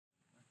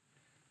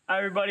Hi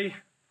everybody.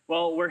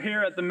 Well, we're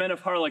here at the Men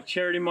of Harlech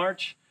Charity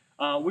March.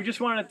 We just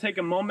wanted to take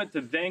a moment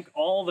to thank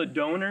all the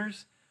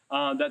donors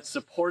that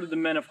supported the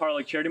Men of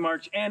Harlech Charity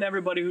March and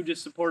everybody who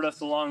just supported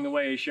us along the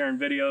way, sharing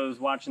videos,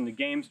 watching the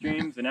game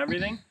streams and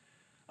everything.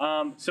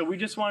 So we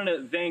just wanted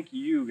to thank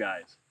you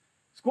guys.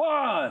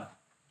 Squad,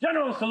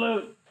 General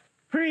Salute,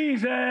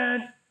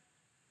 Present,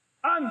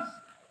 Arms.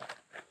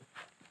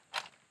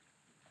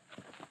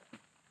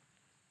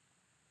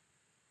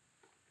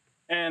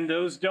 And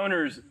those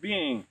donors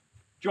being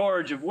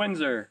George of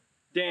Windsor,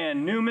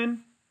 Dan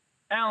Newman,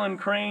 Alan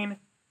Crane,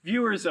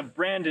 viewers of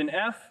Brandon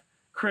F.,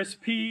 Chris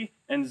P.,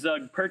 and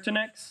Zug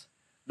Pertinex,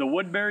 the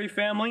Woodbury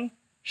family,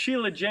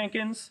 Sheila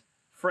Jenkins,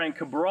 Frank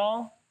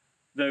Cabral,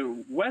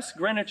 the West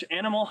Greenwich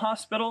Animal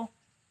Hospital,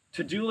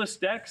 To-Do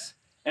List Dex,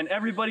 and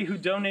everybody who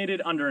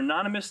donated under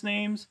anonymous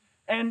names,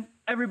 and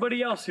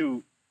everybody else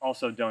who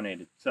also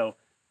donated. So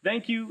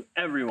thank you,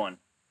 everyone.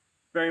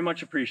 Very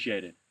much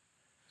appreciated.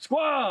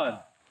 Squad!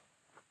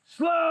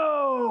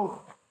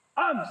 Slow!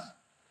 Arms!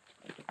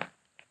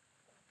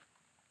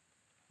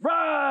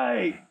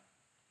 Right!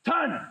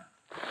 Turn!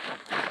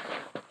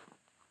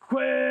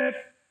 Quick!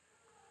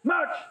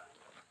 March!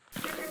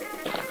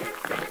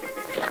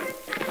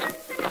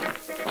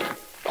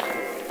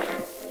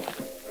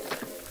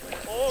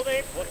 Oh,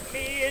 they put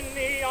me in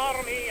the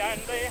army and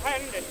they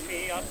handed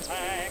me a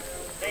pack.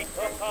 They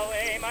took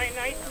away my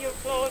nice new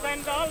clothes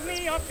and dolled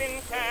me up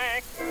in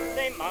tack.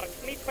 They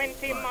marched me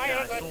 20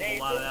 miles a day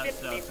to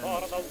fit me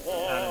for the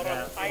war.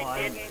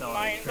 I didn't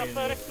mind the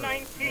first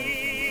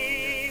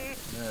 19,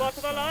 but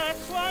the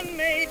last one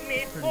made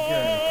me poor.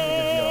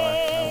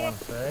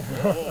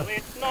 Oh,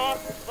 it's not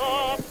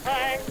the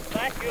pack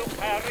that you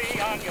carry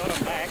on your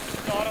back,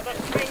 nor the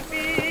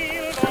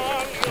Springfield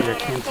on your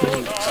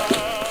shoulder,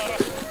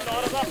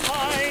 nor the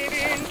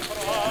 5-inch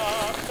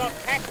cross, the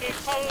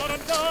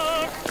khaki-colored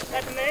dog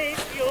that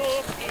makes you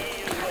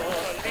feel your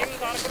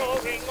limbs are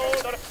growing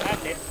older,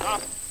 and it's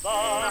not the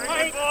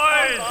height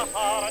of the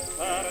hard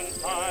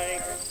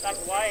turnpike that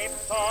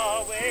wipes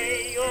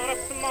away your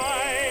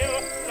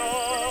smile,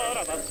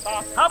 nor the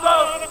soft. How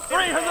about 3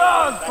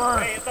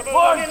 huzzahs for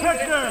Lord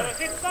Kitchener?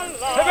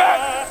 Hip hip!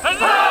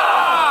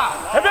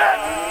 Huzzah! Hip hip!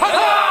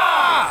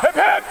 Huzzah! Hip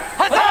hip!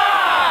 Huzzah!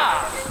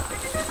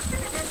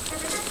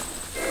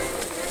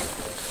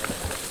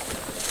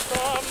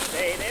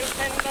 Someday they'll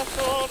send us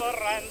over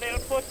and they'll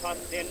put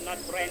us in a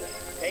trench,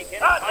 taking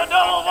the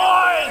double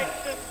boys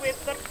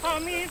with the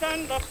Tommies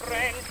and the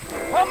French.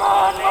 Come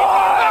on, boys!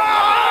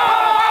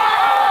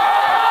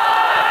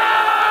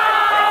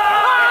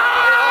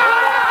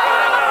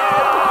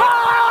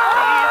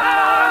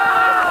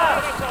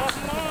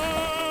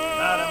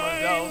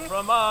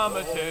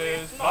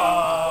 Armitage's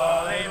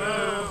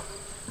parlez-vous,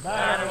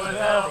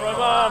 Mademoiselle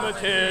from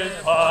Armitage,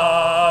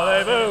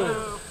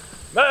 parlez-vous.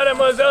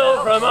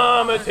 Mademoiselle from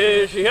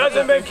Armitage, she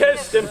hasn't been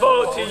kissed in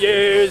 40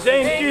 years,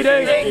 inky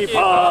dinky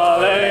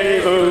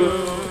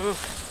parlez-vous.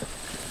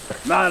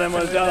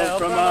 Mademoiselle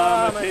from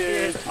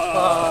Armitage,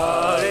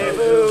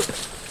 parlez-vous.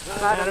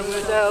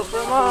 Mademoiselle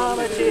from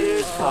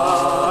Armitage,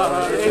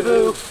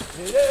 parlez-vous.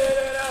 You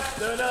didn't have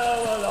to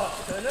know a lot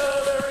to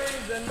know the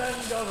reason men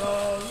go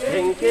wrong.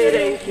 Dinky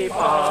dinky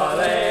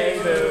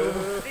parlez-vous.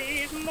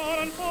 These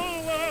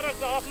mournful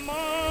words of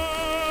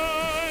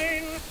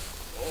mine.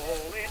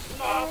 Oh, it's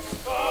not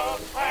the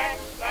pack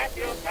that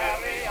you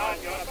carry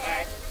on your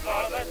back,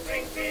 nor the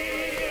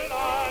Springfield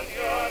on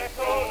your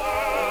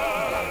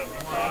shoulder,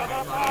 nor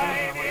the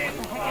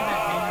 5-inch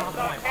cross,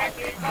 the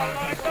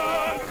khaki-colored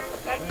dog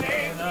that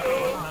makes you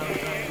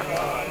feel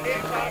your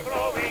limbs are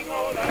growing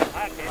older,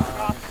 and it's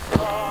not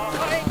the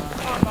height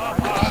of the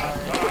hard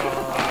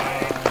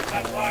turnpike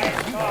that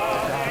wipes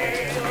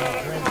away your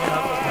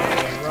smile.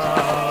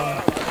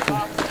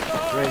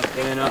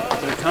 Drinking up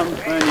the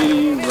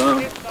company rum.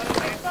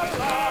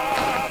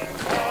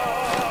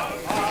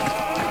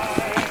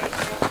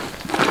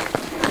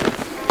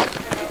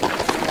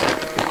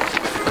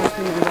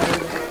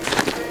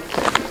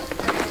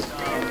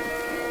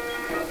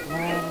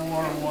 World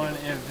War I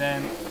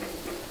event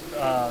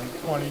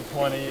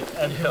 2020,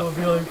 and people will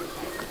be like,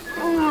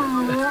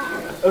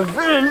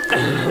 event!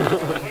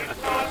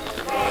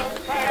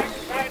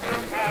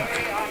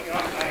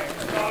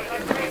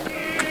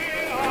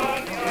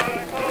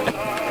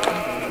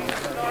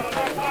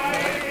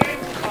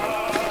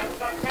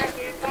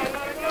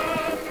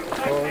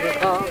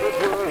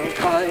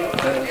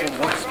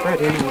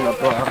 Spreading the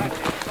blood,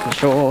 the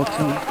short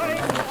and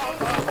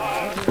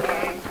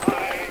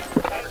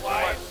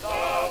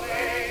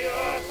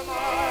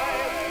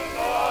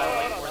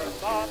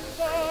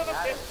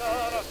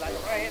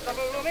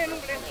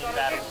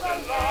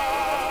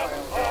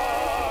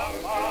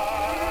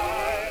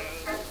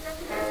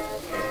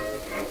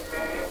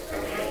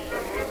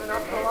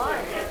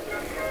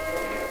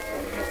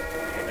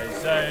they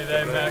say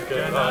they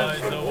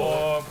mechanize the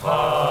war,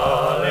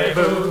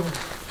 parlez-vous.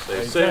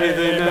 They say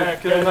they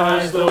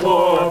mechanize the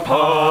war,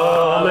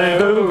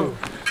 parlez-vous.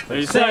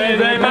 They say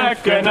they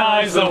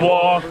mechanize the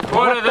war.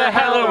 What the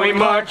hell are we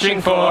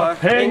marching for?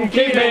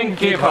 Hinky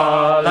dinky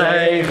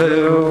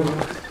parlez-vous.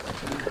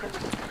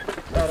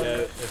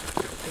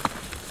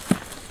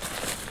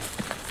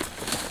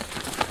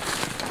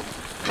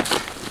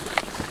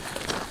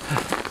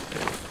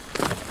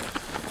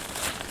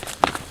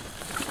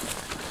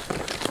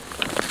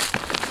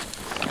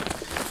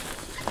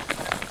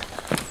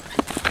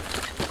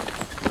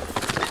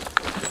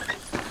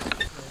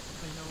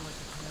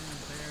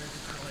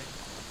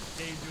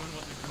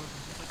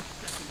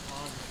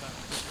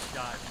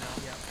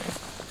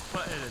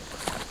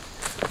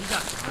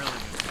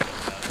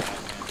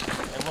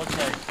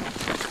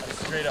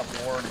 straight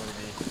up war movie.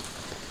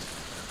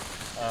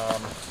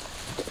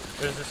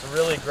 There's this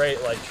really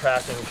great like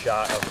tracking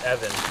shot of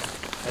Evan,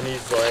 and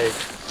he's like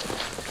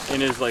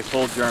in his like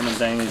full German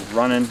thing. He's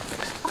running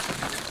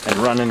and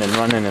running and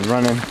running and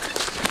running.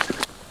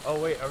 Oh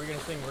wait, are we gonna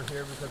sing "We're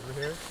Here Because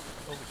We're Here"?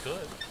 Oh, we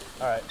could.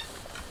 All right,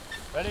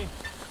 ready?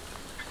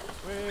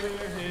 We're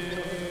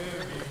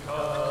here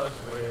because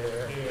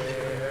we're here.